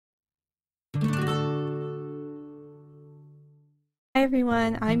Hi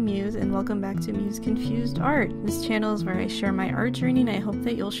everyone, I'm Muse and welcome back to Muse Confused Art. This channel is where I share my art journey and I hope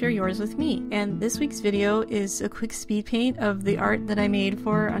that you'll share yours with me. And this week's video is a quick speed paint of the art that I made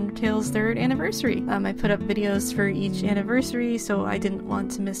for Undertale's 3rd anniversary. I put up videos for each anniversary, so I didn't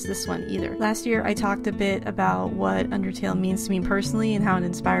want to miss this one either. Last year I talked a bit about what Undertale means to me personally and how it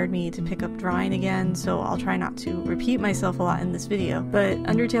inspired me to pick up drawing again, so I'll try not to repeat myself a lot in this video. But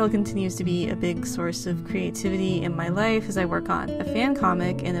Undertale continues to be a big source of creativity in my life as I work on a fan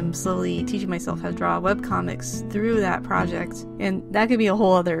comic and I'm slowly teaching myself how to draw webcomics through that project, and that could be a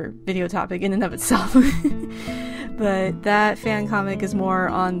whole other video topic in and of itself. But that fan comic is more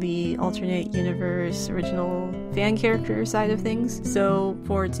on the alternate universe original fan character side of things. So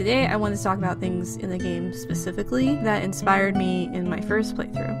for today I wanted to talk about things in the game specifically that inspired me in my first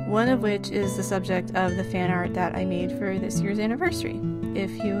playthrough. One of which is the subject of the fan art that I made for this year's anniversary.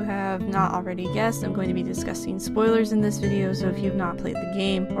 If you have not already guessed, I'm going to be discussing spoilers in this video, so if you've not played the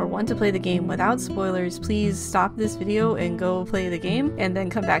game or want to play the game without spoilers, please stop this video and go play the game and then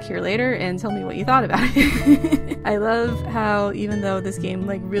come back here later and tell me what you thought about it. I love how even though this game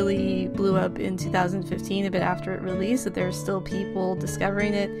really blew up in 2015, a bit after it released, that there are still people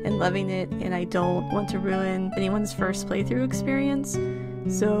discovering it and loving it, and I don't want to ruin anyone's first playthrough experience.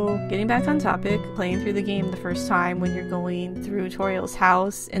 So getting back on topic, playing through the game the first time when you're going through Toriel's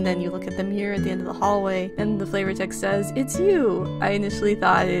house and then you look at the mirror at the end of the hallway and the flavor text says, "It's you!" I initially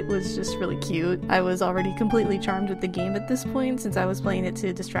thought it was just really cute. I was already completely charmed with the game at this point since I was playing it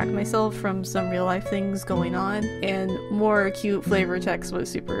to distract myself from some real life things going on, and more cute flavor text was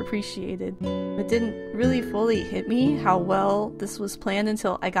super appreciated. It didn't really fully hit me how well this was planned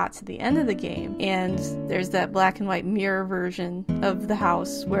until I got to the end of the game, and there's that black and white mirror version of the house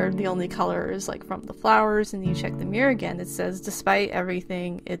where the only color is from the flowers, and you check the mirror again, it says, "Despite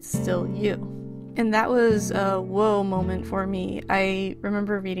everything, it's still you." And that was a whoa moment for me. I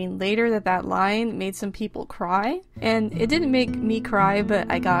remember reading later that line made some people cry, and it didn't make me cry,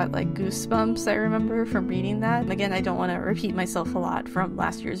 but I got goosebumps, I remember, from reading that. Again, I don't want to repeat myself a lot from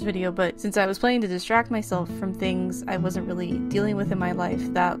last year's video, but since I was playing to distract myself from things I wasn't really dealing with in my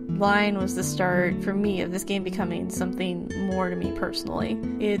life, that line was the start for me of this game becoming something more to me personally.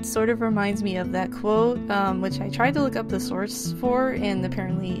 It sort of reminds me of that quote, which I tried to look up the source for, and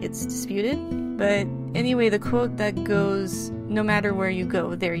apparently it's disputed. But anyway, the quote that goes, "No matter where you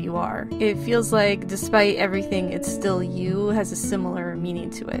go, there you are." It feels like despite everything, it's still you has a similar meaning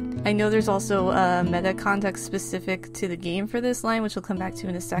to it. I know there's also a meta context specific to the game for this line, which we'll come back to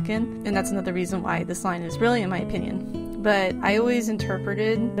in a second, and that's another reason why this line is brilliant in my opinion. But I always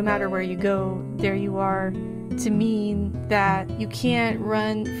interpreted "no matter where you go, there you are" to mean that you can't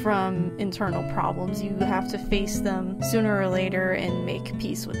run from internal problems. You have to face them sooner or later and make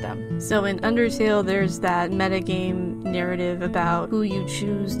peace with them. So in Undertale, there's that metagame narrative about who you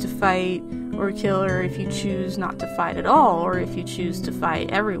choose to fight or kill, or if you choose not to fight at all, or if you choose to fight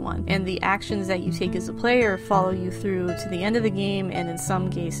everyone. And the actions that you take as a player follow you through to the end of the game, and in some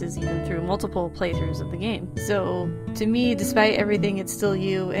cases even through multiple playthroughs of the game. So to me, despite everything, it's still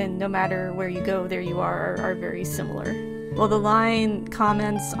you, and no matter where you go, there you are very similar. Well, the line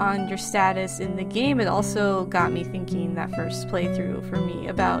comments on your status in the game, it also got me thinking that first playthrough for me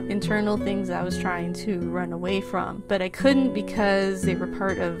about internal things I was trying to run away from. But I couldn't because they were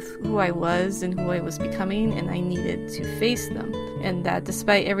part of who I was and who I was becoming, and I needed to face them. And that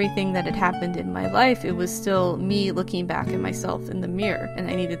despite everything that had happened in my life, it was still me looking back at myself in the mirror, and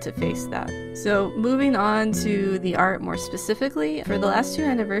I needed to face that. So moving on to the art more specifically, for the last 2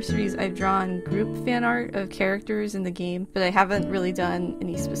 anniversaries I've drawn group fan art of characters in the game, but I haven't really done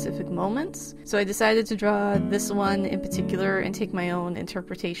any specific moments. So I decided to draw this one in particular and take my own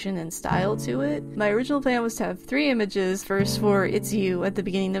interpretation and style to it. My original plan was to have 3 images, first for "It's You" at the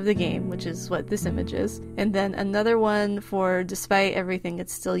beginning of the game, which is what this image is, and then another one for "Despite everything,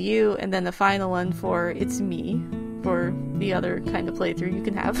 it's still you," and then the final one for "It's me," for the other kind of playthrough you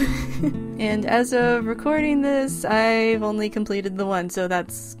can have. And as of recording this, I've only completed the one, so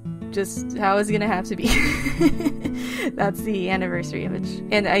that's just how it's gonna have to be. That's the anniversary image.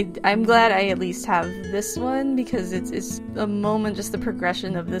 And I'm glad I at least have this one, because it's a moment, just the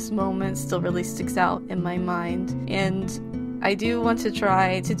progression of this moment still really sticks out in my mind. And I do want to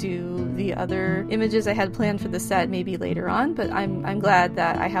try to do the other images I had planned for the set maybe later on, but I'm glad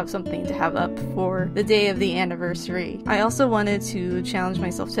that I have something to have up for the day of the anniversary. I also wanted to challenge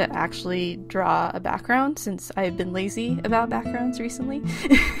myself to actually draw a background, since I've been lazy about backgrounds recently.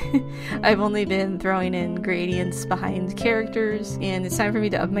 I've only been throwing in gradients behind characters, and it's time for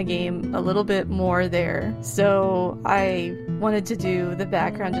me to up my game a little bit more there. So I wanted to do the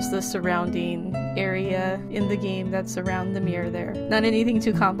background, just the surrounding area in the game that's around the mirror there. Not anything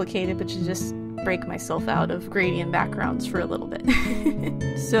too complicated, but to just break myself out of gradient backgrounds for a little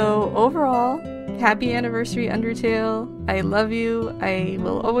bit. So overall, happy anniversary, Undertale. I love you. I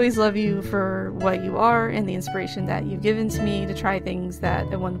will always love you for what you are and the inspiration that you've given to me to try things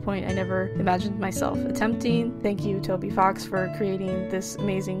that at one point I never imagined myself attempting. Thank you, Toby Fox, for creating this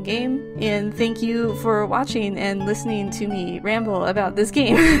amazing game. And thank you for watching and listening to me ramble about this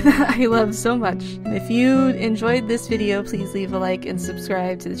game that I love so much. If you enjoyed this video, please leave a like and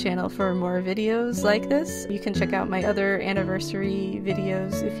subscribe to the channel for more videos like this. You can check out my other anniversary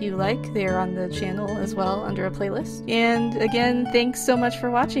videos if you like. They are on the channel as well under a playlist. And again, thanks so much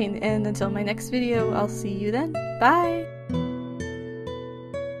for watching, and until my next video, I'll see you then. Bye!